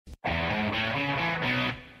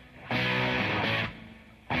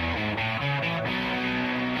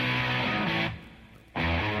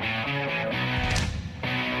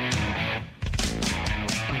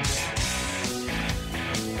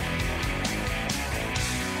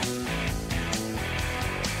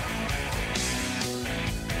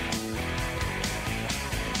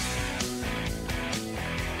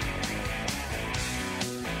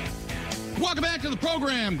Welcome back to the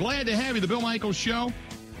program. Glad to have you. The Bill Michaels Show.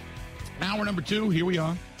 Hour number 2. Here we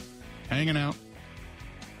are. Hanging out.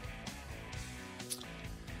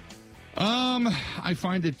 I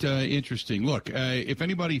find it interesting. Look, if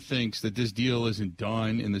anybody thinks that this deal isn't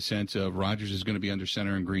done in the sense of Rodgers is going to be under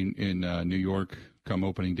center and green in New York come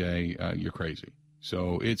opening day, you're crazy.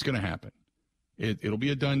 So it's going to happen. It'll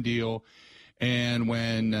be a done deal. And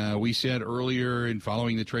when we said earlier in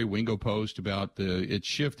following the Trey Wingo post about it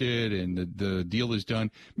shifted and the deal is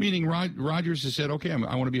done, meaning Rodgers has said, okay,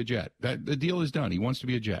 I want to be a Jet. The deal is done. He wants to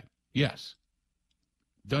be a Jet. Yes.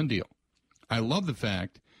 Done deal. I love the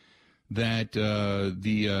fact that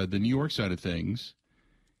the New York side of things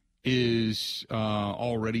is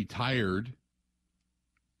already tired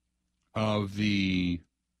of the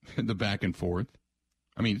back and forth.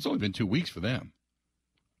 I mean, it's only been 2 weeks for them.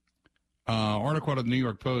 Article out of the New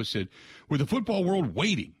York Post said, with the football world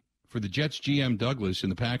waiting for the Jets GM Douglas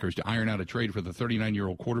and the Packers to iron out a trade for the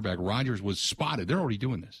 39-year-old quarterback, Rodgers was spotted. They're already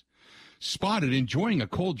doing this. Spotted enjoying a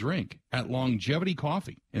cold drink at Longevity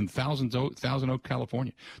Coffee in Thousand Oak,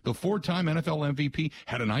 California. The 4-time NFL MVP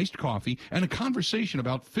had an iced coffee and a conversation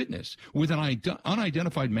about fitness with an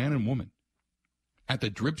unidentified man and woman at the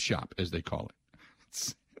drip shop, as they call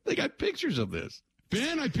it. They got pictures of this.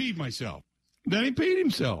 Ben, I peed myself. Then he peed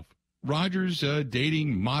himself. Rodgers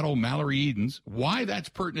dating model Mallory Edens. Why that's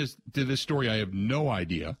pertinent to this story, I have no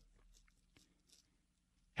idea.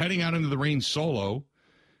 Heading out into the rain solo,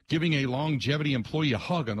 giving a Longevity employee a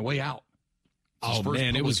hug on the way out. Oh,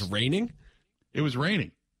 man, it was raining? It was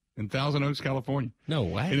raining in Thousand Oaks, California. No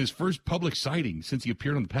way. In his first public sighting since he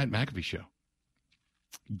appeared on the Pat McAfee show.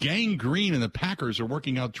 Gang Green and the Packers are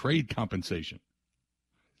working out trade compensation.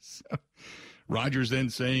 So, Rodgers then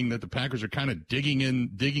saying that the Packers are kind of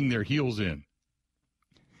digging their heels in.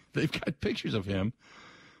 They've got pictures of him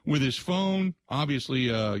with his phone, obviously,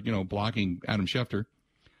 blocking Adam Schefter,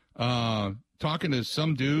 talking to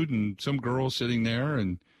some dude and some girl sitting there,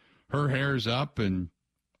 and her hair's up, and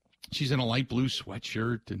she's in a light blue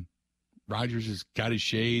sweatshirt, and Rodgers has got his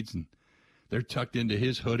shades, and they're tucked into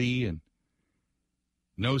his hoodie, and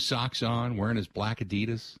no socks on, wearing his black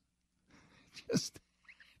Adidas. Just...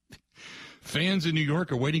 Fans in New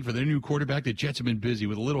York are waiting for their new quarterback. The Jets have been busy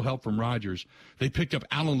with a little help from Rodgers. They picked up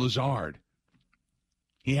Alan Lazard.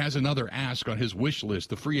 He has another ask on his wish list,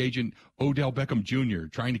 the free agent Odell Beckham Jr.,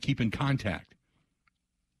 trying to keep in contact.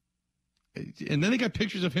 And then they got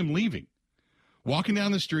pictures of him leaving, walking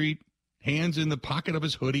down the street, hands in the pocket of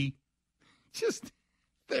his hoodie. Just,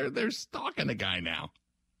 they're stalking the guy now.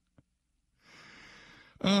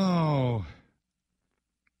 Oh,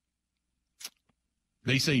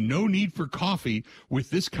 they say no need for coffee with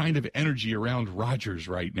this kind of energy around Rodgers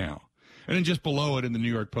right now. And then just below it in the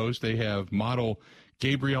New York Post, they have model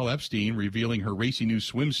Gabrielle Epstein revealing her racy new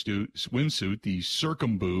swimsuit, the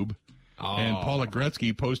Circumboob, and Paula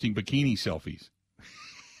Gretzky posting bikini selfies.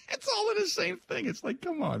 It's all in the same thing. It's like,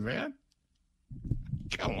 come on, man.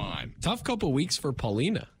 Come on. Tough couple weeks for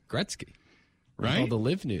Paulina Gretzky. Right? All the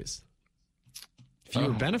live news. Fewer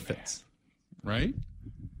benefits. Man. Right?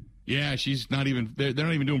 Yeah, she's not even, they're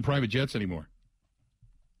not even doing private jets anymore.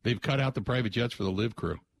 They've cut out the private jets for the live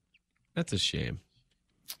crew. That's a shame.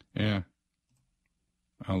 Yeah.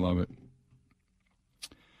 I love it.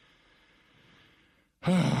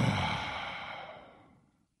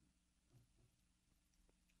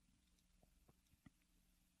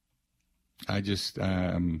 I just,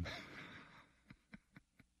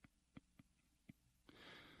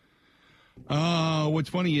 what's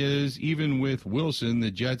funny is, even with Wilson, the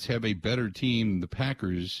Jets have a better team than the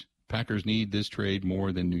Packers. Packers need this trade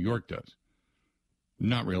more than New York does.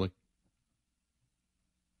 Not really.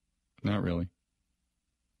 Not really.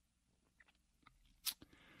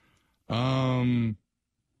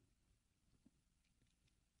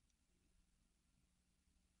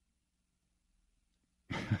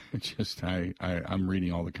 Just I'm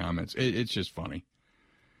reading all the comments. It's just funny.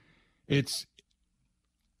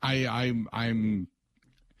 I'm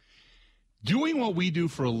doing what we do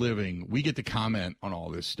for a living. We get to comment on all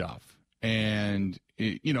this stuff, and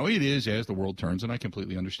it is as the world turns, and I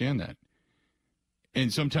completely understand that.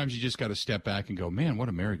 And sometimes you just got to step back and go, man, what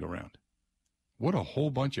a merry-go-round. What a whole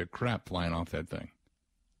bunch of crap flying off that thing.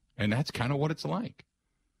 And that's kind of what it's like.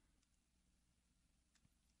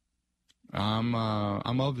 I'm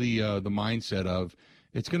of the mindset of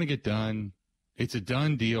it's going to get done. It's a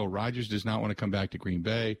done deal. Rodgers does not want to come back to Green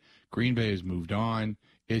Bay. Green Bay has moved on.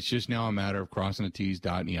 It's just now a matter of crossing the T's,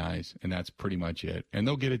 dotting the I's, and that's pretty much it. And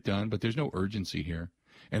they'll get it done, but there's no urgency here.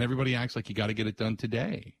 And everybody acts like you got to get it done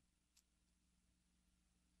today.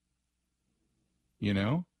 You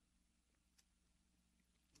know?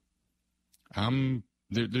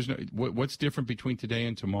 There's no what's different between today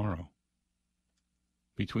and tomorrow.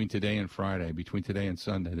 Between today and Friday, between today and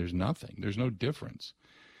Sunday, there's nothing. There's no difference.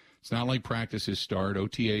 It's not like practices start,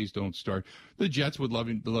 OTAs don't start. The Jets would love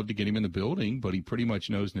to get him in the building, but he pretty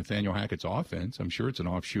much knows Nathaniel Hackett's offense. I'm sure it's an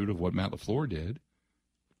offshoot of what Matt LaFleur did.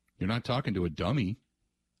 You're not talking to a dummy.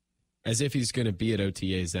 As if he's going to be at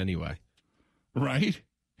OTAs anyway. Right?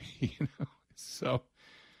 So,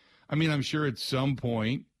 I mean, I'm sure at some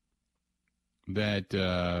point that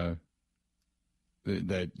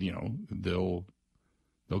they'll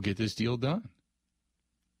get this deal done.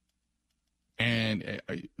 And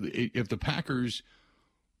if the Packers,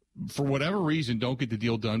 for whatever reason, don't get the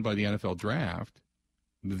deal done by the NFL draft,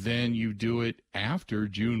 then you do it after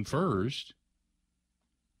June 1st,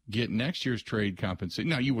 get next year's trade compensation.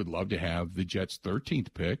 Now, you would love to have the Jets'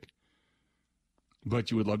 13th pick,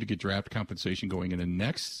 but you would love to get draft compensation going into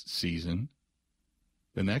next season,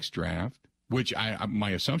 the next draft, which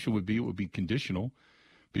my assumption would be it would be conditional,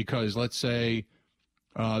 because let's say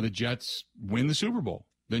the Jets win the Super Bowl.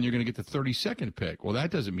 Then you're going to get the 32nd pick. Well, that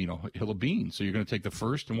doesn't mean a hill of beans. So you're going to take the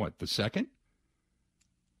first and what? The second?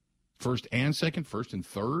 First and second? First and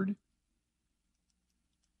third?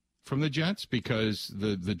 From the Jets? Because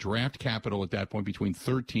the draft capital at that point between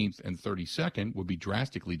 13th and 32nd would be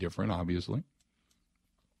drastically different, obviously.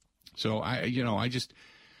 So I'm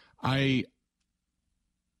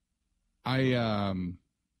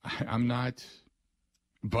not.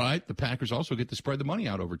 But the Packers also get to spread the money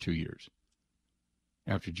out over 2 years.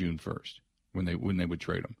 After June 1st, when they would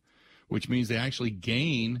trade them, which means they actually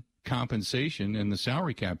gain compensation in the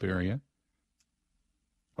salary cap area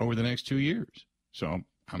over the next 2 years. So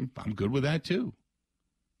I'm good with that too.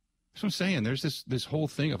 That's what I'm saying. There's this whole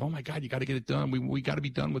thing of, oh my God, you got to get it done. We got to be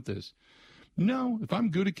done with this. No, if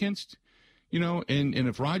I'm Gutekunst, and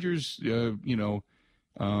if Rodgers, if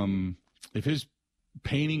his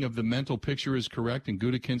painting of the mental picture is correct and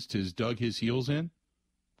Gutekunst has dug his heels in,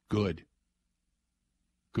 good.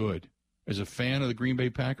 Good. As a fan of the Green Bay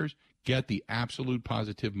Packers, get the absolute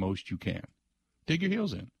positive most you can. Dig your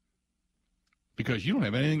heels in. Because you don't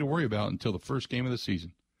have anything to worry about until the first game of the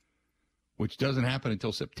season, which doesn't happen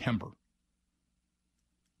until September,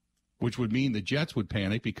 which would mean the Jets would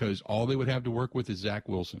panic because all they would have to work with is Zach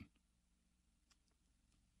Wilson.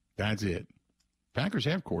 That's it. Packers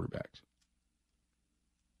have quarterbacks.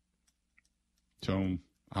 So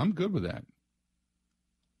I'm good with that.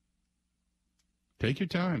 Take your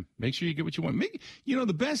time. Make sure you get what you want.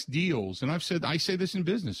 The best deals, and I say this in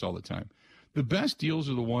business all the time, the best deals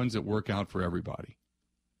are the ones that work out for everybody.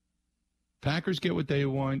 Packers get what they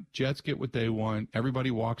want. Jets get what they want.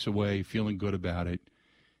 Everybody walks away feeling good about it.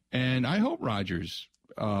 And I hope Rodgers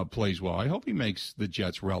plays well. I hope he makes the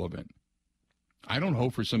Jets relevant. I don't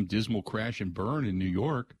hope for some dismal crash and burn in New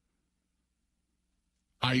York.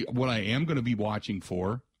 What I am going to be watching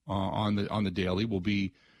for on the daily will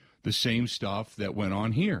be the same stuff that went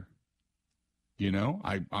on here.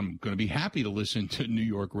 I'm going to be happy to listen to New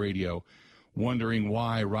York radio wondering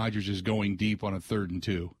why Rodgers is going deep on a 3rd and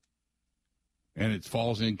 2. And it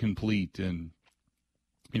falls incomplete. And,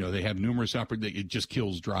 they have numerous opportunities. It just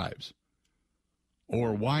kills drives.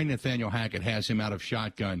 Or why Nathaniel Hackett has him out of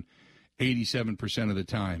shotgun 87% of the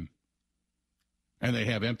time. And they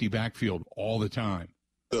have empty backfield all the time.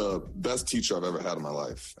 The best teacher I've ever had in my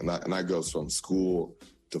life. And that goes from school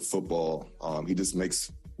to football. He just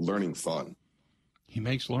makes learning fun. He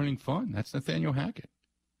makes learning fun. That's Nathaniel Hackett.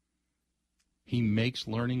 He makes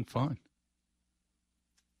learning fun.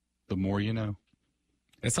 The more you know.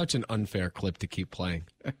 It's such an unfair clip to keep playing.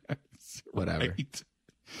 Whatever. Right.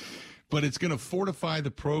 But it's going to fortify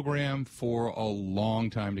the program for a long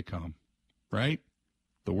time to come. Right?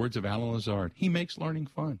 The words of Alan Lazard. He makes learning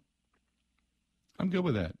fun. I'm good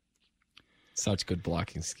with that. Such good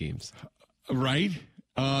blocking schemes. Right?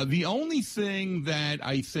 The only thing that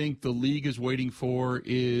I think the league is waiting for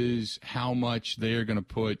is how much they're going to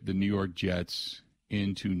put the New York Jets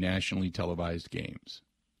into nationally televised games.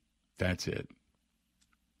 That's it.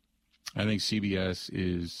 I think CBS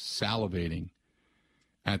is salivating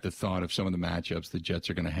at the thought of some of the matchups the Jets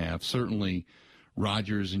are going to have. Certainly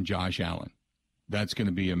Rodgers and Josh Allen. That's going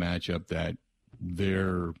to be a matchup that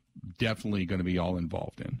they're definitely going to be all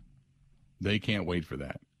involved in. They can't wait for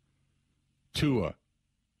that. Tua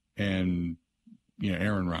and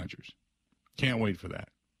Aaron Rodgers. Can't wait for that.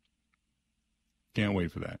 Can't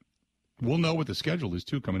wait for that. We'll know what the schedule is,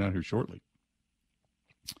 too, coming out here shortly.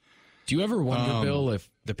 Do you ever wonder, Bill, if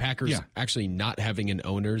the Packers actually not having an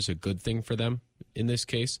owner is a good thing for them in this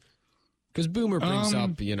case? Because Boomer brings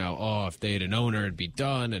up, if they had an owner, it'd be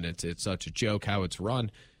done, and it's such a joke how it's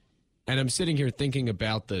run. And I'm sitting here thinking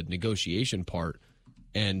about the negotiation part.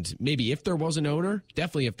 And maybe if there was an owner,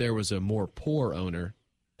 definitely if there was a more poor owner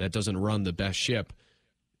that doesn't run the best ship,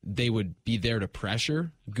 they would be there to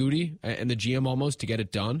pressure Goody and the GM almost to get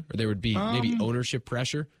it done. Or there would be maybe ownership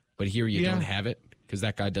pressure. But here you don't have it because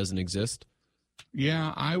that guy doesn't exist.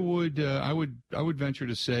 Yeah, I would venture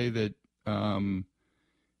to say that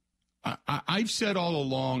I've said all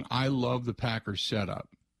along I love the Packers setup.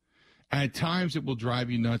 At times it will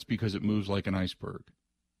drive you nuts because it moves like an iceberg.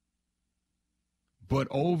 But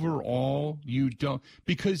overall, you don't,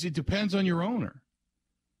 because it depends on your owner.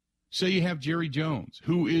 Say you have Jerry Jones,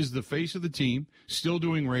 who is the face of the team, still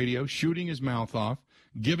doing radio, shooting his mouth off,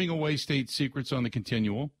 giving away state secrets on the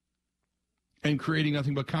continual, and creating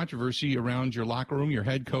nothing but controversy around your locker room, your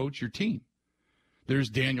head coach, your team. There's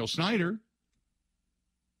Daniel Snyder,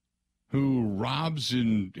 who robs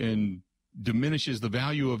and diminishes the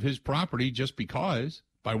value of his property just because,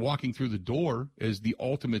 by walking through the door as the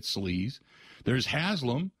ultimate sleaze. There's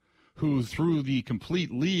Haslam, who threw the complete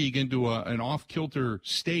league into an off-kilter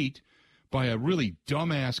state by a really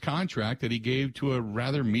dumbass contract that he gave to a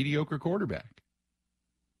rather mediocre quarterback.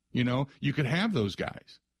 You know, you could have those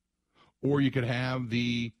guys. Or you could have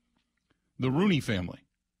the Rooney family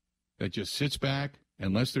that just sits back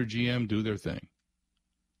and lets their GM do their thing.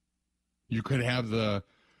 You could have the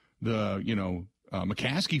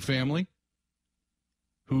McCaskey family,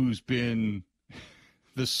 who's been,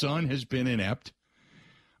 the son has been inept.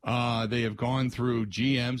 They have gone through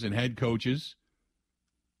GMs and head coaches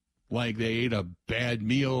like they ate a bad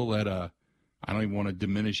meal at I don't even want to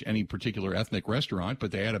diminish any particular ethnic restaurant,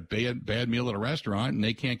 but they had a bad meal at a restaurant and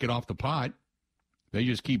they can't get off the pot. They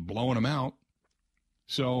just keep blowing them out.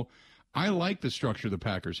 So I like the structure the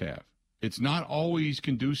Packers have. It's not always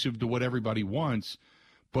conducive to what everybody wants,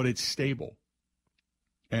 but it's stable.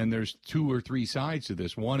 And there's 2 or 3 sides to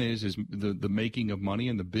this. One is the making of money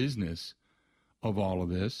and the business of all of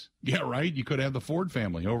this. Yeah, right? You could have the Ford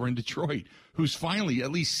family over in Detroit, who's finally,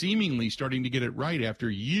 at least seemingly, starting to get it right after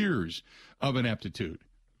years of ineptitude.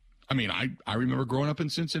 I mean, I remember growing up in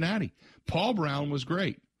Cincinnati. Paul Brown was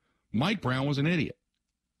great. Mike Brown was an idiot.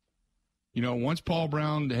 You know, once Paul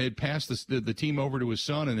Brown had passed the team over to his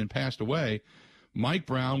son and then passed away, Mike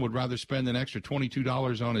Brown would rather spend an extra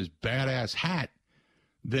 $22 on his badass hat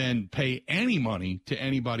than pay any money to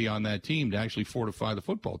anybody on that team to actually fortify the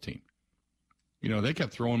football team. You know, they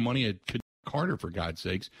kept throwing money at Carter, for God's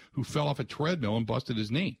sakes, who fell off a treadmill and busted his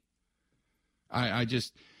knee. I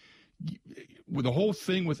just, with the whole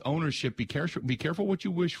thing with ownership, be careful what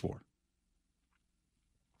you wish for.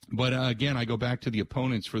 But again, I go back to the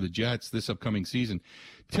opponents for the Jets this upcoming season.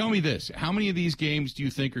 Tell me this. How many of these games do you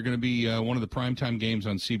think are going to be one of the primetime games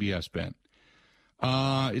on CBS, Ben?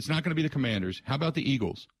 It's not going to be the Commanders. How about the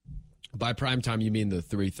Eagles? By primetime, you mean the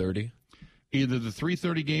 3:30? Either the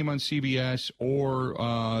 3:30 game on CBS or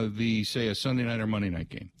a Sunday night or Monday night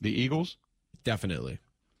game. The Eagles? Definitely.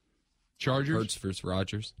 Chargers? Hurts versus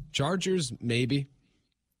Rodgers. Chargers, maybe.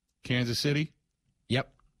 Kansas City?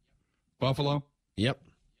 Yep. Buffalo? Yep.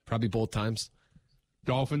 Probably both times.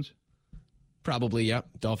 Dolphins? Probably, yep.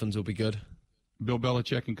 Dolphins will be good. Bill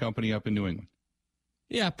Belichick and company up in New England?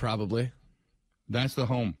 Yeah, probably. That's the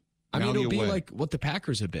home. I mean, it'll be like what the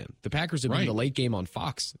Packers have been. The Packers have been the late game on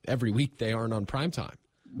Fox. Every week they aren't on primetime.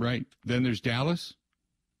 Right. Then there's Dallas.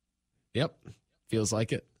 Yep. Feels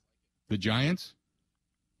like it. The Giants?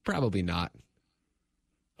 Probably not.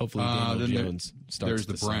 Hopefully Daniel Jones starts.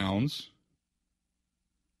 There's the Browns.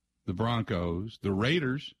 The Broncos. The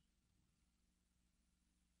Raiders.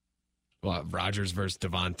 Well, Rodgers versus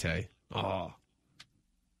Devontae. Oh.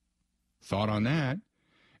 Thought on that.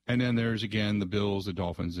 And then there's, again, the Bills, the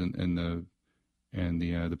Dolphins, and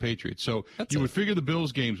the Patriots. So you would figure the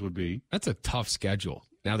Bills games would be. That's a tough schedule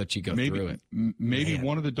now that you go through it. Maybe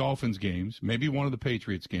one of the Dolphins games, maybe one of the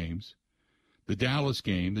Patriots games, the Dallas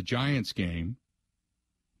game, the Giants game,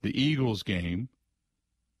 the Eagles game,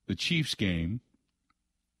 the Chiefs game.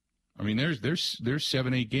 I mean, there's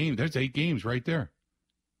 7, 8 games. There's 8 games right there.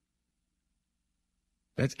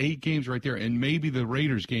 That's 8 games right there. And maybe the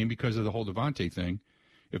Raiders game because of the whole Devontae thing.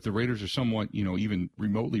 If the Raiders are somewhat, even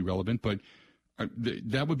remotely relevant, but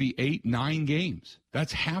that would be 8, 9 games.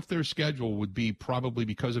 That's half their schedule would be probably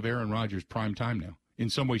because of Aaron Rodgers' prime time now, in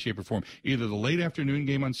some way, shape, or form. Either the late afternoon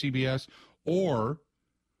game on CBS or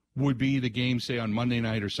would be the game, say, on Monday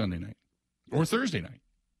night or Sunday night or Thursday night,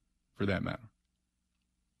 for that matter.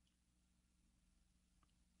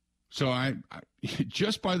 So I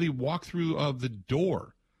just by the walkthrough of the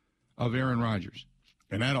door of Aaron Rodgers,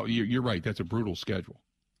 and you're right, that's a brutal schedule.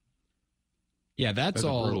 Yeah, that's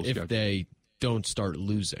all if they don't start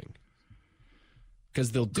losing.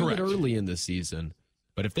 because they'll do Correct. it early in the season.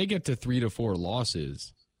 But if they get to 3 to 4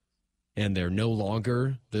 losses and they're no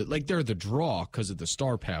longer they're the draw because of the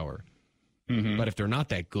star power, but if they're not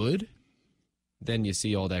that good, then you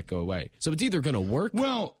see all that go away. So it's either going to work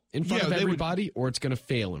in front of everybody or it's going to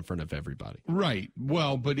fail in front of everybody. Right.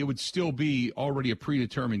 Well, but it would still be already a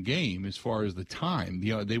predetermined game as far as the time.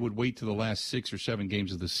 They would wait to the last 6 or 7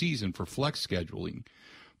 games of the season for flex scheduling.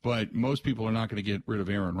 But most people are not going to get rid of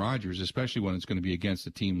Aaron Rodgers, especially when it's going to be against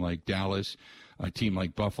a team like Dallas, a team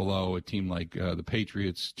like Buffalo, a team like the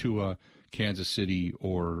Patriots, Tua, Kansas City,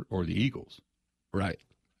 or the Eagles. Right.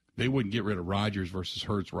 They wouldn't get rid of Rodgers versus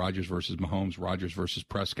Hurts, Rodgers versus Mahomes, Rodgers versus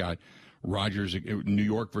Prescott, Rodgers, New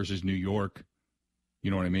York versus New York.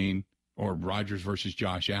 You know what I mean? Or Rodgers versus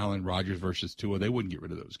Josh Allen, Rodgers versus Tua. They wouldn't get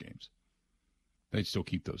rid of those games. They'd still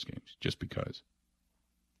keep those games just because.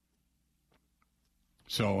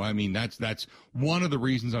 So, I mean, that's one of the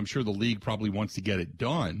reasons I'm sure the league probably wants to get it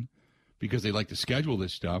done because they like to schedule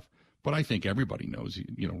this stuff. But I think everybody knows,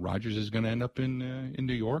 Rodgers is going to end up in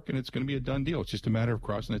New York, and it's going to be a done deal. It's just a matter of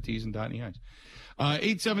crossing the T's and dotting the I's.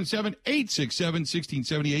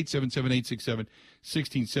 877-867-1670,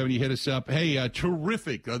 877-867-1670. Hit us up. Hey,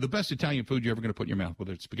 terrific. The best Italian food you're ever going to put in your mouth,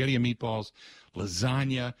 whether it's spaghetti and meatballs,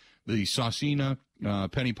 lasagna, the salsina,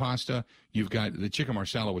 penny pasta. You've got the chicken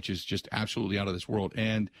marsala, which is just absolutely out of this world.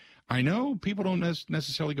 And I know people don't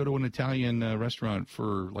necessarily go to an Italian restaurant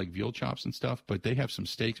for, like, veal chops and stuff, but they have some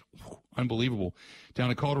steaks. Unbelievable. Down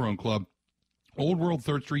at Calderon Club. Old World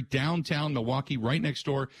 3rd Street, downtown Milwaukee, right next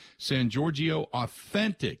door. San Giorgio,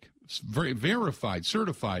 authentic, very verified,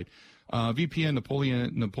 certified VPN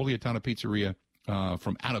Napolitana Pizzeria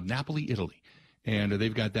from out of Napoli, Italy. And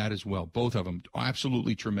they've got that as well. Both of them,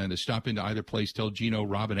 absolutely tremendous. Stop into either place. Tell Gino,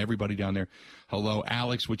 Robin, everybody down there hello.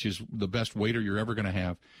 Alex, which is the best waiter you're ever going to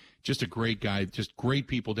have. Just a great guy. Just great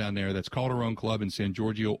people down there. That's Calderon Club in San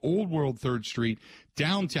Giorgio, Old World 3rd Street,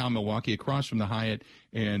 downtown Milwaukee, across from the Hyatt.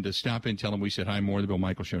 And stop in, tell them we said hi. More of the Bill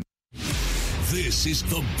Michaels Show. This is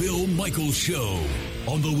the Bill Michaels Show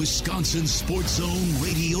on the Wisconsin Sports Zone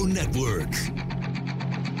Radio Network.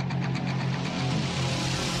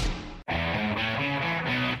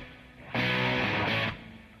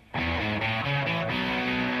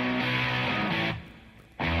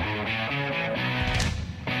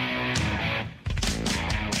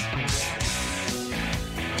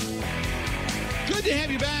 Good to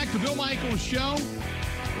have you back. The Bill Michaels Show.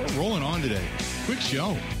 We're rolling on today. Quick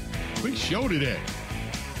show. Quick show today.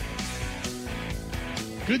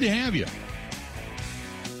 Good to have you.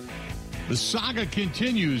 The saga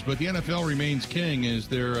continues, but the NFL remains king as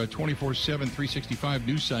their 24/7, 365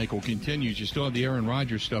 news cycle continues. You still have the Aaron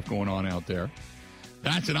Rodgers stuff going on out there.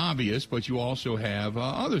 That's an obvious, but you also have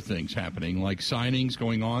other things happening, like signings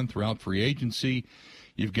going on throughout free agency.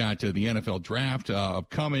 You've got the NFL draft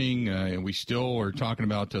upcoming, and we still are talking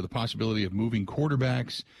about the possibility of moving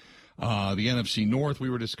quarterbacks. The NFC North we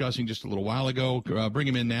were discussing just a little while ago. Bring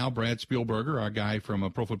him in now, Brad Spielberger, our guy from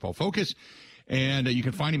Pro Football Focus. And you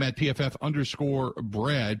can find him at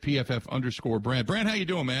PFF_Brad, PFF_Brad. Brad, how you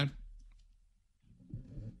doing, man?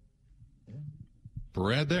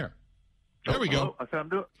 Brad there. There we go. I said I'm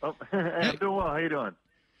doing well. How you doing?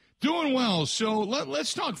 Doing well. So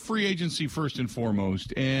let's talk free agency first and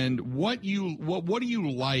foremost. And what do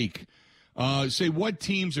you like? Say what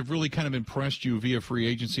teams have really kind of impressed you via free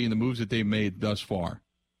agency and the moves that they've made thus far?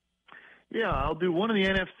 Yeah, I'll do one in the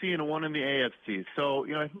NFC and one in the AFC. So,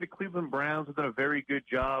 I think the Cleveland Browns have done a very good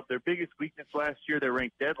job. Their biggest weakness last year, they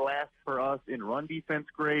ranked dead last for us in run defense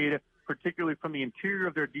grade, particularly from the interior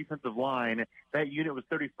of their defensive line. That unit was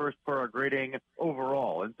 31st for our grading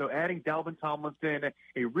overall. And so adding Dalvin Tomlinson,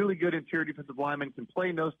 a really good interior defensive lineman, can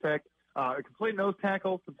play nose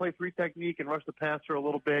tackle, can play three technique, and rush the passer a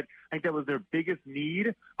little bit. I think that was their biggest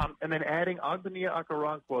need. And then adding Ogbonnia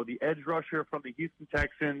Okoronkwo, the edge rusher from the Houston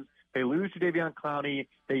Texans. They lose to Davion Clowney.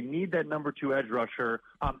 They need that number 2 edge rusher.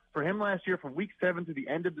 For him last year, from week 7 to the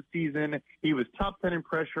end of the season, he was top 10 in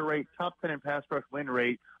pressure rate, top 10 in pass rush win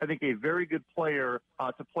rate. I think a very good player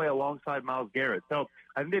to play alongside Myles Garrett. So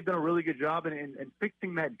I think they've done a really good job in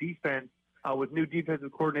fixing that defense with new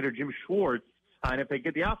defensive coordinator Jim Schwartz. And if they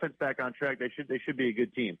get the offense back on track, they should be a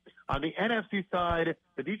good team. On the NFC side,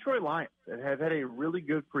 the Detroit Lions have had a really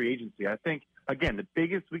good free agency. I think, again, the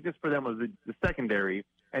biggest weakness for them was the secondary.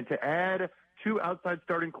 And to add 2 outside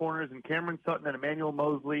starting corners in Cameron Sutton and Emmanuel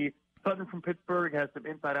Mosley. Sutton from Pittsburgh has some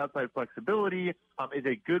inside-outside flexibility, is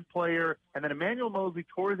a good player. And then Emmanuel Mosley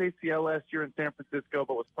tore his ACL last year in San Francisco,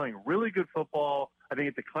 but was playing really good football. I think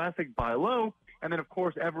it's a classic buy low. And then, of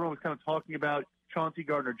course, everyone was kind of talking about Chauncey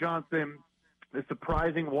Gardner-Johnson. the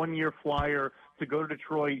surprising one-year flyer to go to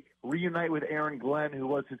Detroit, reunite with Aaron Glenn, who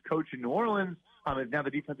was his coach in New Orleans, is now the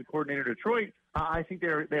defensive coordinator in Detroit. I think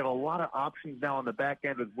they have a lot of options now on the back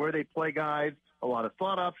end with where they play guys, a lot of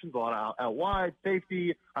slot options, a lot of out wide,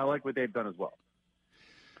 safety. I like what they've done as well.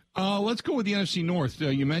 Let's go with the NFC North.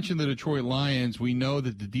 You mentioned the Detroit Lions. We know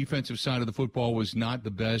that the defensive side of the football was not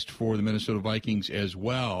the best for the Minnesota Vikings as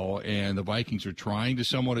well, and the Vikings are trying to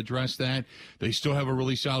somewhat address that. They still have a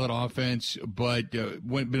really solid offense, but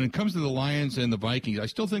when it comes to the Lions and the Vikings, I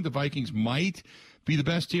still think the Vikings might be the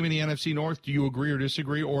best team in the NFC North. Do you agree or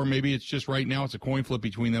disagree, or maybe it's just right now it's a coin flip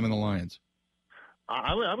between them and the Lions?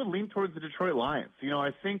 I would lean towards the Detroit Lions.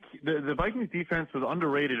 I think the Vikings defense was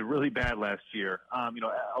underrated really bad last year.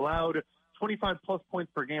 Allowed 25-plus points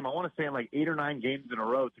per game, I want to say in like 8 or 9 games in a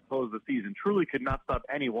row to close the season. Truly could not stop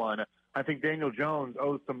anyone. I think Daniel Jones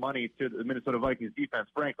owes some money to the Minnesota Vikings defense,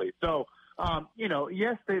 frankly. So,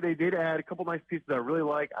 yes, they did add a couple nice pieces I really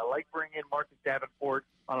like. I like bringing in Marcus Davenport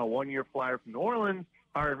on a one-year flyer from New Orleans.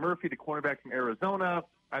 Aaron Murphy, the cornerback from Arizona,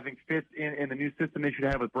 I think fits in the new system they should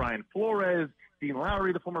have with Brian Flores. Dean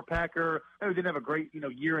Lowry, the former Packer, he didn't have a great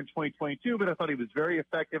year in 2022, but I thought he was very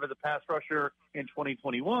effective as a pass rusher in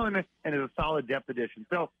 2021 and is a solid depth addition.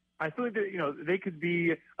 So I feel like they could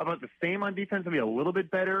be about the same on defense, maybe a little bit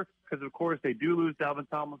better because, of course, they do lose Dalvin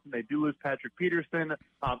Tomlinson, they do lose Patrick Peterson,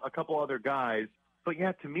 a couple other guys. But,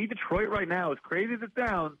 yeah, to me, Detroit right now, as crazy as it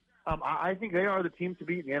sounds, I think they are the team to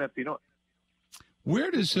beat in the NFC North. Where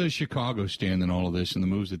does Chicago stand in all of this and the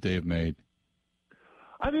moves that they have made?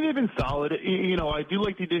 I think they've been solid. I do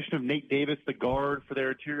like the addition of Nate Davis, the guard, for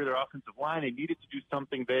their interior, their offensive line. They needed to do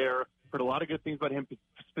something there. Heard a lot of good things about him,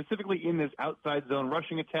 specifically in this outside zone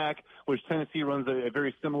rushing attack, which Tennessee runs a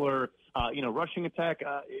very similar, rushing attack,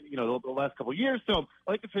 the last couple of years. So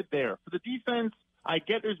I like the fit there. For the defense, I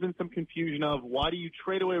get there's been some confusion of why do you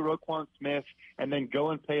trade away Roquan Smith and then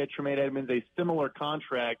go and pay a Tremaine Edmonds a similar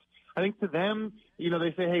contract. I think to them,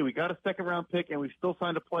 they say, hey, we got a second-round pick, and we've still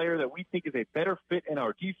signed a player that we think is a better fit in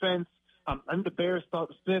our defense. I think the Bears thought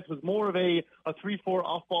Smith was more of a 3-4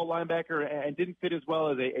 off-ball linebacker and didn't fit as well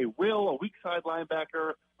as a weak-side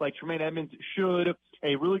linebacker like Tremaine Edmonds should,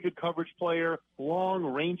 a really good coverage player, long,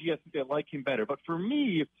 rangy. I think they like him better. But for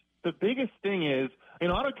me, the biggest thing is, I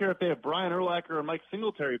don't care if they have Brian Urlacher or Mike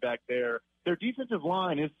Singletary back there, their defensive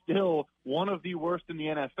line is still one of the worst in the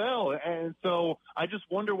NFL. And so I just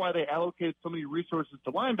wonder why they allocated so many resources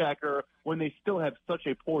to linebacker when they still have such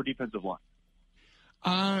a poor defensive line.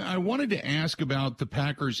 I wanted to ask about the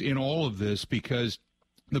Packers in all of this because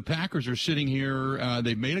the Packers are sitting here.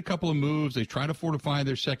 They've made a couple of moves. They try to fortify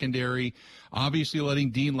their secondary, obviously letting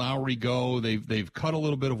Dean Lowry go. They've cut a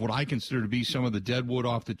little bit of what I consider to be some of the dead wood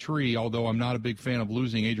off the tree, although I'm not a big fan of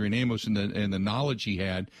losing Adrian Amos and the knowledge he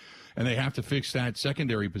had. And they have to fix that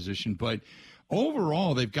secondary position. But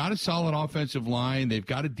overall, they've got a solid offensive line. They've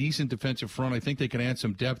got a decent defensive front. I think they can add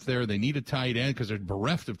some depth there. They need a tight end because they're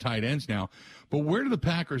bereft of tight ends now. But where do the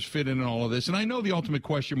Packers fit in all of this? And I know the ultimate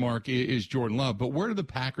question mark is Jordan Love, but where do the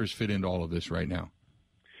Packers fit into all of this right now?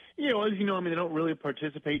 As you know, they don't really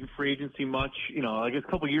participate in free agency much. I guess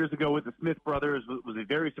a couple of years ago with the Smith brothers was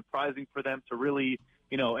very surprising for them to really,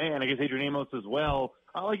 and I guess Adrian Amos as well.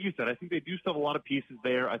 Like you said, I think they do still have a lot of pieces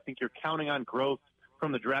there. I think you're counting on growth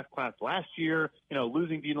from the draft class last year.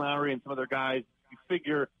 Losing Dean Lowry and some other guys, you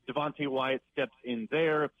figure Devontae Wyatt steps in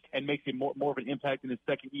there and makes a more of an impact in his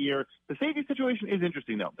second year. The safety situation is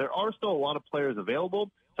interesting, though. There are still a lot of players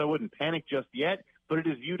available, so I wouldn't panic just yet. But it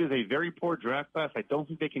is viewed as a very poor draft class. I don't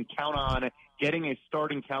think they can count on getting a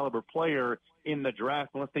starting caliber player in the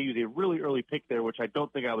draft unless they use a really early pick there, which I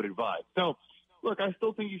don't think I would advise. So, look, I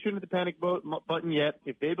still think you shouldn't hit the panic button yet.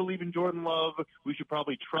 If they believe in Jordan Love, we should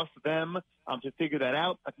probably trust them to figure that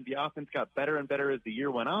out. I think the offense got better and better as the year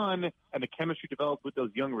went on, and the chemistry developed with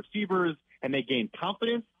those young receivers, and they gained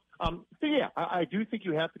confidence. I do think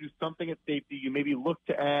you have to do something at safety. You maybe look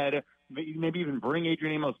to add, maybe even bring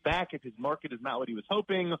Adrian Amos back if his market is not what he was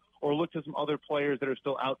hoping, or look to some other players that are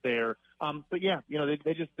still out there. They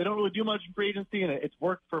don't really do much in free agency, and it's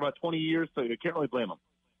worked for about 20 years, so you can't really blame them.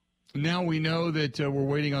 Now we know that we're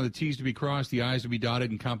waiting on the T's to be crossed, the I's to be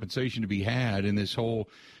dotted, and compensation to be had in this whole,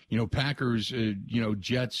 Packers,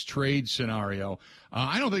 Jets trade scenario.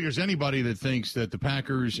 I don't think there's anybody that thinks that the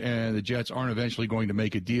Packers and the Jets aren't eventually going to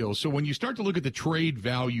make a deal. So when you start to look at the trade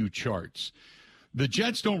value charts, the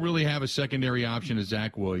Jets don't really have a secondary option to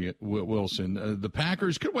Zach Wilson. The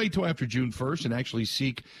Packers could wait till after June 1st and actually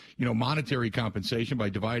seek, monetary compensation by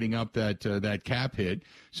dividing up that cap hit.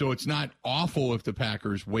 So it's not awful if the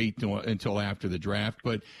Packers wait until after the draft.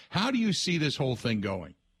 But how do you see this whole thing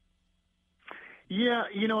going? Yeah,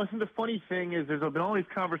 I think the funny thing is there's been all these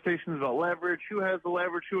conversations about leverage, who has the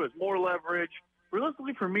leverage, who has more leverage.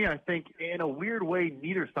 Realistically, for me, I think in a weird way,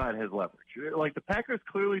 neither side has leverage. Like the Packers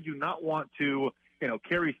clearly do not want to,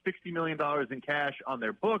 carry $60 million in cash on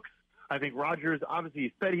their books. I think Rodgers, obviously,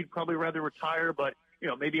 he said he'd probably rather retire, but,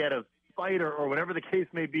 maybe out of spite or whatever the case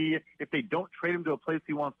may be, if they don't trade him to a place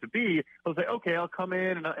he wants to be, he'll say, okay, I'll come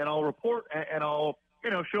in and I'll report and I'll,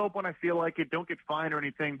 show up when I feel like it. Don't get fined or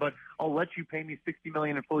anything, but I'll let you pay me $60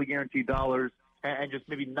 million in fully guaranteed dollars and just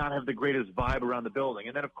maybe not have the greatest vibe around the building.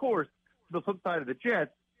 And then, of course, the flip side of the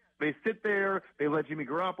Jets, they sit there, they let Jimmy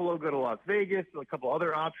Garoppolo go to Las Vegas, a couple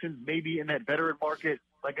other options, maybe in that veteran market,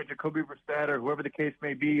 like a Jacoby Brissett or whoever the case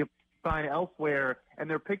may be, sign elsewhere, and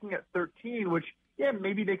they're picking at 13, which, yeah,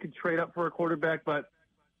 maybe they could trade up for a quarterback, but,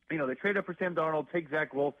 they trade up for Sam Darnold, take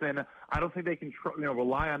Zach Wilson. I don't think they can,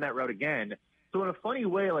 rely on that route again. So in a funny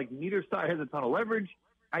way, like neither side has a ton of leverage.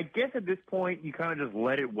 I guess at this point, you kind of just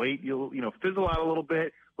let it wait. You'll, fizzle out a little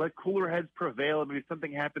bit, let cooler heads prevail, and maybe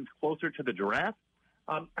something happens closer to the draft.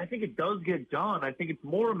 I think it does get done. I think it's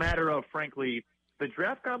more a matter of, frankly, the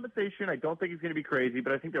draft compensation. I don't think it's going to be crazy,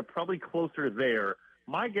 but I think they're probably closer there.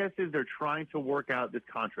 My guess is they're trying to work out this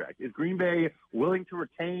contract. Is Green Bay willing to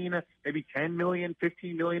retain maybe $10 million,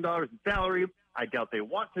 $15 million in salary? I doubt they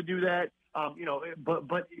want to do that.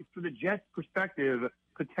 But for the Jets' perspective,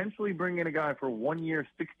 potentially bring in a guy for 1 year,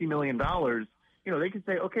 $60 million, they can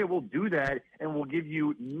say, okay, we'll do that, and we'll give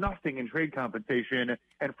you nothing in trade compensation.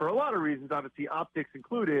 And for a lot of reasons, obviously optics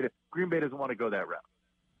included, Green Bay doesn't want to go that route.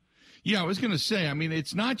 Yeah, I was going to say,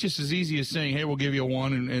 it's not just as easy as saying, hey, we'll give you a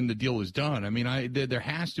one and the deal is done. There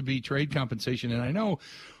has to be trade compensation. And I know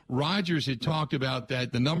Rodgers had talked about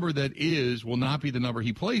that the number that will not be the number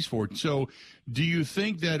he plays for. So do you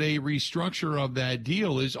think that a restructure of that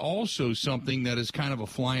deal is also something that is kind of a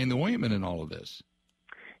fly in the ointment in all of this?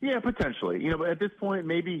 Yeah, potentially. But at this point,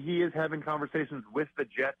 maybe he is having conversations with the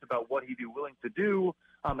Jets about what he'd be willing to do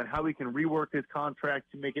and how he can rework his contract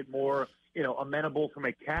to make it more, amenable from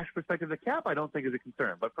a cash perspective. The cap, I don't think is a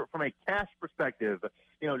concern. But from a cash perspective,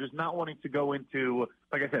 just not wanting to go into,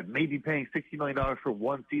 like I said, maybe paying $60 million for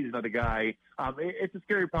one season of the guy, it's a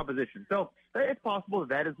scary proposition. So it's possible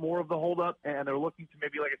that is more of the holdup, and they're looking to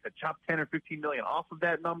maybe, like I said, chop 10 or 15 million off of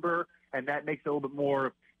that number, and that makes it a little bit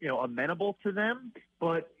more amenable to them.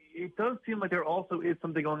 But it does seem like there also is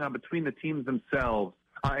something going on between the teams themselves,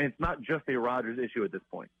 and it's not just a Rodgers issue at this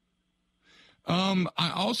point.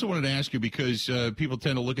 I also wanted to ask you, because people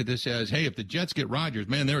tend to look at this as, hey, if the Jets get Rodgers,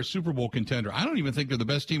 man, they're a Super Bowl contender. I don't even think they're the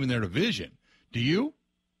best team in their division. Do you?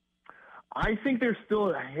 I think they're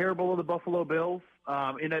still a hair below the Buffalo Bills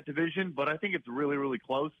in that division, but I think it's really, really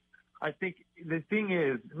close. I think the thing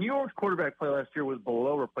is, New York's quarterback play last year was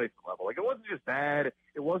below replacement level. Like, it wasn't just bad.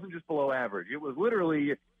 It wasn't just below average. It was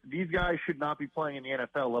literally, these guys should not be playing in the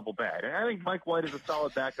NFL level bad. And I think Mike White is a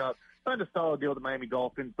solid backup. Signed a solid deal with the Miami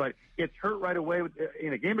Dolphins, but gets hurt right away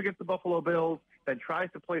in a game against the Buffalo Bills, then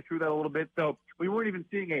tries to play through that a little bit. So we weren't even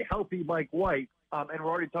seeing a healthy Mike White, and we're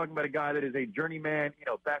already talking about a guy that is a journeyman,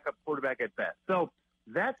 backup quarterback at best. So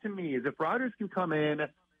that, to me, is if Rodgers can come in,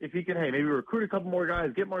 if he can, maybe recruit a couple more guys,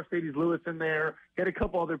 get Mercedes Lewis in there, get a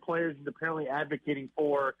couple other players he's apparently advocating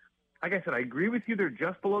for. Like I said, I agree with you. They're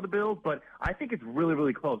just below the Bills, but I think it's really,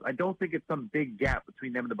 really close. I don't think it's some big gap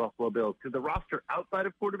between them and the Buffalo Bills, because the roster outside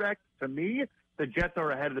of quarterback, to me, the Jets are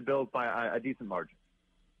ahead of the Bills by a decent margin.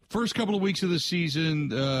 First couple of weeks of the season,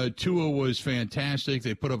 Tua was fantastic.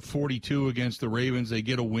 They put up 42 against the Ravens. They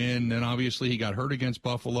get a win. Then obviously he got hurt against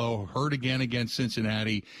Buffalo, hurt again against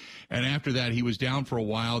Cincinnati. And after that, he was down for a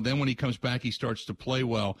while. Then when he comes back, he starts to play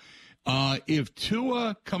well. If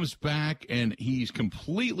Tua comes back and he's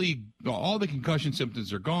completely, all the concussion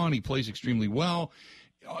symptoms are gone, he plays extremely well,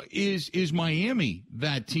 is Miami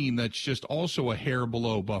that team that's just also a hair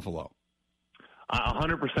below Buffalo?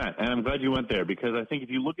 100%. And I'm glad you went there, because I think if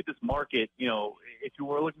you look at this market, if you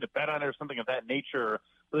were looking to bet on it or something of that nature,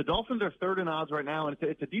 the Dolphins are third in odds right now, and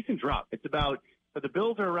it's a decent drop. It's about, the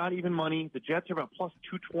Bills are around even money. The Jets are about plus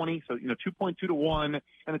 220, so 2.2 to 1,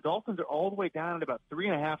 and the Dolphins are all the way down at about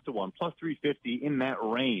 3.5 to 1, plus 350 in that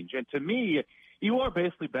range. And to me, you are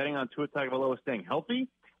basically betting on Tua Tagovailoa staying healthy.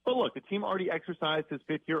 But look, the team already exercised his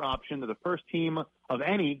fifth-year option. They're the first team of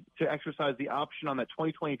any to exercise the option on that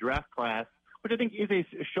 2020 draft class, which I think is a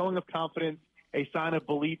showing of confidence, a sign of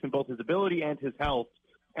belief in both his ability and his health.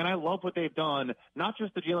 And I love what they've done, not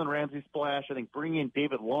just the Jalen Ramsey splash. I think bringing in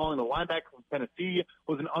David Long, the linebacker from Tennessee,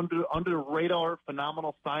 was an under-the-radar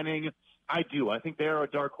phenomenal signing. I think they're a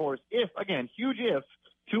dark horse. If, again, huge if,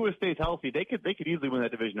 Tua stays healthy, they could easily win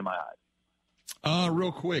that division in my eyes.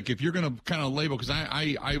 Real quick, if you're going to kind of label, because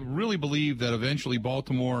I really believe that eventually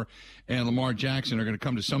Baltimore and Lamar Jackson are going to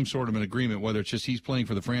come to some sort of an agreement, whether it's just he's playing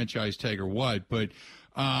for the franchise tag or what. But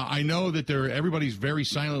I know that everybody's very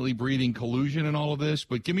silently breathing collusion in all of this.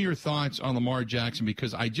 But give me your thoughts on Lamar Jackson,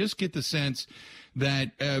 because I just get the sense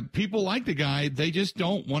that people like the guy. They just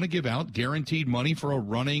don't want to give out guaranteed money for a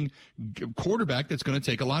running quarterback that's going to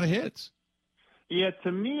take a lot of hits. Yeah,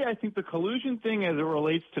 to me, I think the collusion thing as it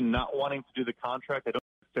relates to not wanting to do the contract, I don't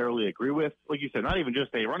necessarily agree with. Like you said, not even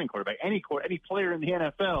just a running quarterback. Any player in the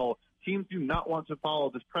NFL, teams do not want to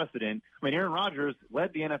follow this precedent. I mean, Aaron Rodgers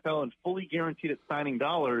led the NFL in fully guaranteed at signing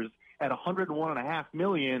dollars at $101.5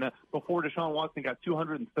 million before Deshaun Watson got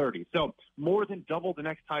 $230. So more than double the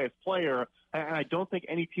next highest player. And I don't think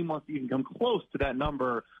any team wants to even come close to that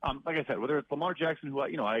number. Like I said, whether it's Lamar Jackson, who,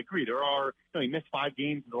 I agree, he missed 5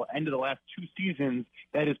 games at the end of the last 2 seasons.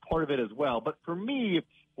 That is part of it as well. But for me, if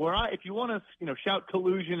you want to, shout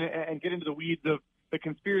collusion and get into the weeds of the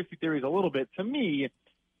conspiracy theories a little bit, to me,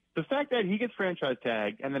 the fact that he gets franchise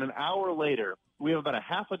tagged and then an hour later we have about a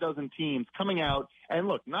half a dozen teams coming out and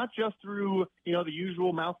look, not just through, the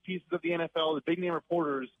usual mouthpieces of the NFL, the big name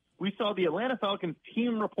reporters. We saw the Atlanta Falcons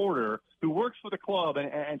team reporter who works for the club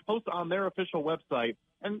and posts on their official website,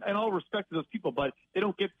 and all respect to those people, but they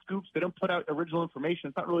don't get scoops. They don't put out original information.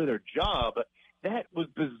 It's not really their job. That was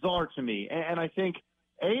bizarre to me. And I think,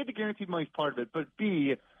 A, the guaranteed money is part of it, but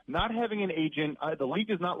B, not having an agent, the league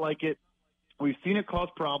does not like it. We've seen it cause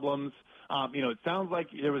problems. It sounds like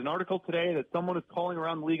there was an article today that someone is calling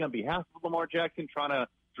around the league on behalf of Lamar Jackson, trying to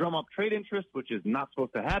drum up trade interest, which is not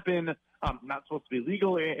supposed to happen, not supposed to be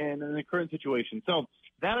legal in the current situation. So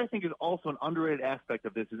that, I think, is also an underrated aspect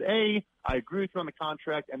of this. Is A, I agree with you on the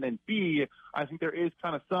contract, and then B, I think there is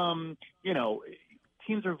kind of some,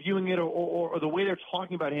 teams are viewing it or the way they're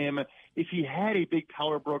talking about him. If he had a big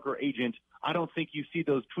power broker agent, I don't think you see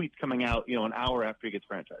those tweets coming out, an hour after he gets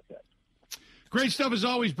franchise tagged. Great stuff as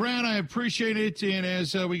always, Brad. I appreciate it. And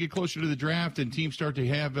as we get closer to the draft and teams start to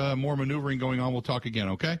have more maneuvering going on, we'll talk again,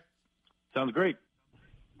 okay? Sounds great.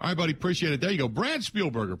 All right, buddy. Appreciate it. There you go. Brad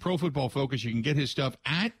Spielberger, Pro Football Focus. You can get his stuff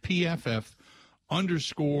at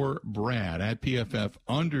PFF_Brad, at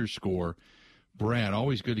PFF_Brad.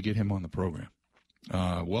 Always good to get him on the program.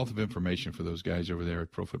 Wealth of information for those guys over there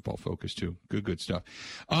at Pro Football Focus, too. Good stuff.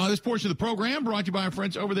 This portion of the program brought to you by our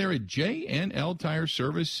friends over there at J&L Tire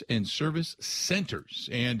Service and Service Centers.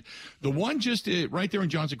 And the one just right there in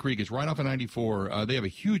Johnson Creek is right off of 94. They have a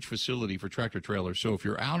huge facility for tractor trailers. So if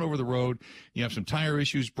you're out over the road, you have some tire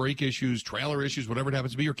issues, brake issues, trailer issues, whatever it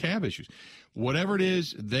happens to be, or cab issues. Whatever it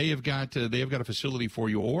is, they have got a facility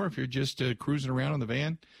for you. Or if you're just cruising around in the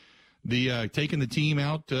van, taking the team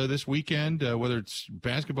out this weekend, whether it's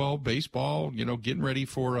basketball, baseball, getting ready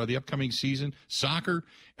for the upcoming season, soccer,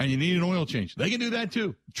 and you need an oil change. They can do that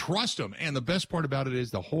too. Trust them. And the best part about it is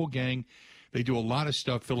the whole gang, they do a lot of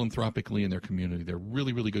stuff philanthropically in their community. They're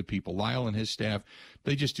really, really good people. Lyle and his staff,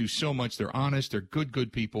 they just do so much. They're honest. They're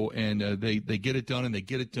good people, and they get it done, and they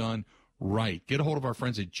get it done right. Get a hold of our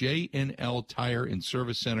friends at J&L Tire and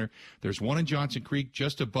Service Center. There's one in Johnson Creek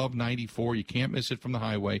just above 94. You can't miss it from the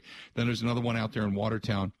highway. Then there's another one out there in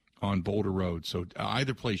Watertown on Boulder Road. So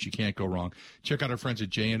either place, you can't go wrong. Check out our friends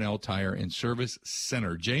at J&L Tire and Service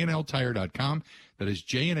Center. JNLTire.com. That is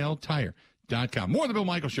JNLTire.com. More of the Bill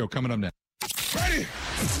Michaels Show coming up next. Ready?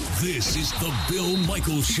 This is the Bill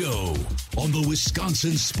Michaels Show on the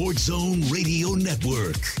Wisconsin Sports Zone Radio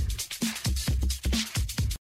Network.